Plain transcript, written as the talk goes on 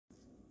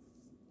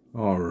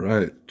All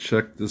right,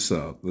 check this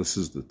out. This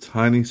is the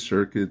Tiny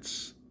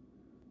Circuits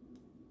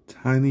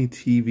Tiny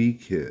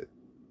TV Kit.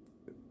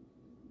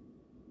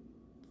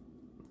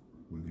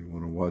 When you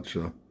want to watch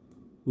a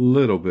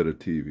little bit of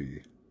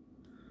TV.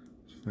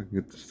 So if I can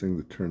get this thing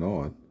to turn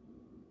on.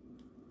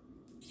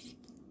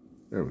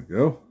 There we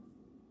go.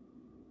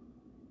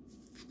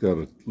 It's got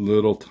a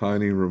little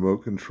tiny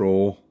remote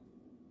control,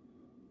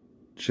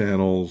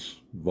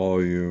 channels,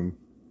 volume,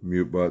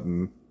 mute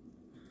button.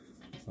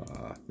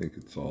 I think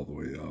it's all the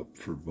way up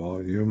for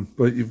volume,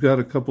 but you've got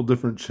a couple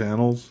different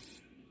channels.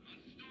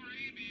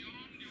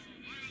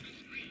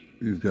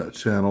 You've got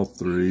channel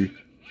 3.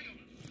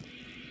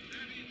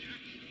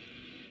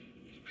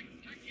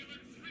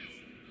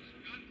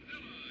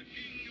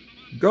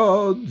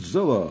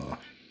 Godzilla.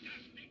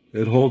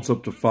 It holds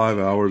up to 5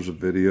 hours of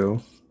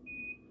video.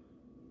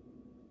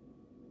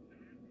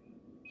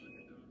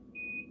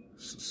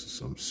 This is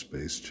some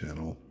space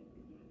channel.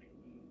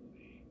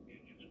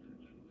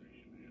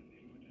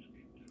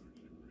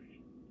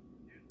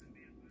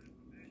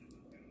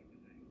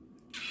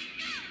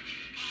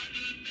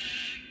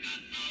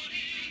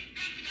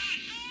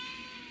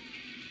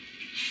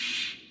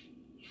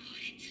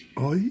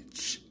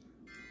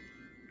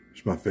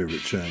 It's my favorite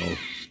channel.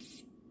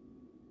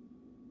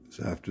 It's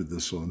after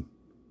this one.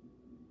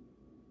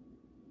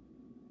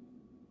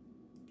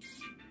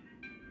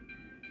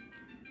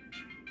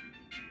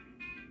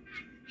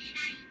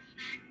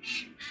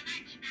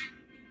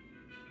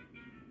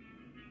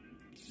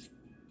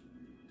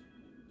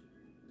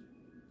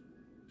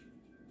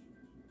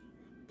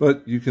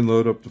 But you can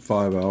load up to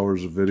 5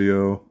 hours of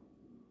video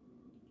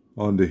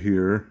onto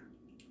here.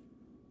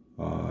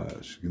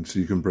 As you can see,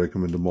 you can break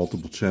them into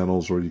multiple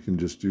channels, or you can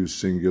just do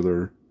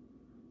singular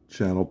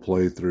channel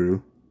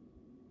playthrough.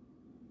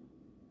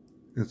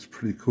 It's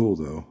pretty cool,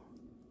 though.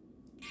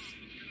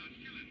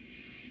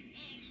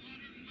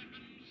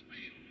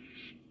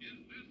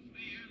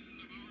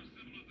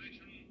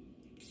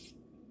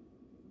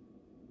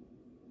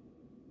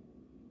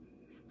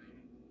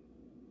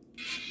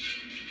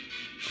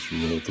 Just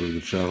roll through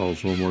the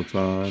channels one more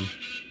time.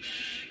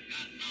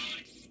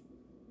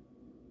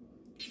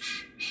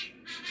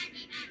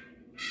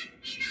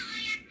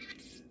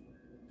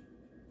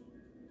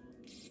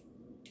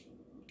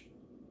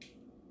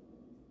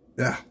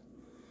 Yeah,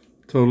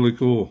 totally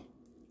cool.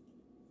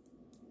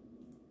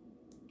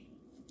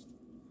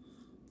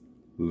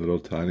 Little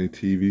tiny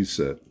TV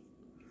set.